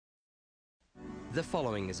The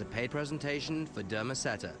following is a paid presentation for Derma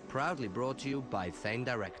Seta, proudly brought to you by Thane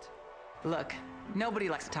Direct. Look, nobody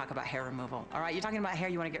likes to talk about hair removal, all right? You're talking about hair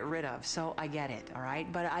you want to get rid of, so I get it, all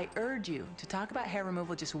right? But I urge you to talk about hair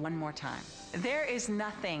removal just one more time. There is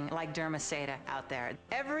nothing like Derma Seta out there.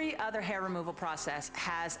 Every other hair removal process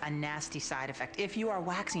has a nasty side effect. If you are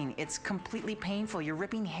waxing, it's completely painful. You're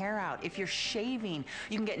ripping hair out. If you're shaving,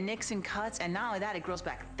 you can get nicks and cuts, and not only that, it grows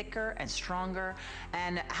back thicker and stronger.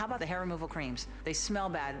 And how about the hair removal creams? They smell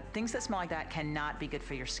bad. Things that smell like that cannot be good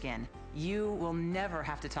for your skin. You will never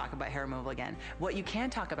have to talk about hair removal again. What you can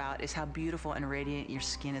talk about is how beautiful and radiant your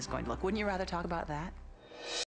skin is going to look. Wouldn't you rather talk about that?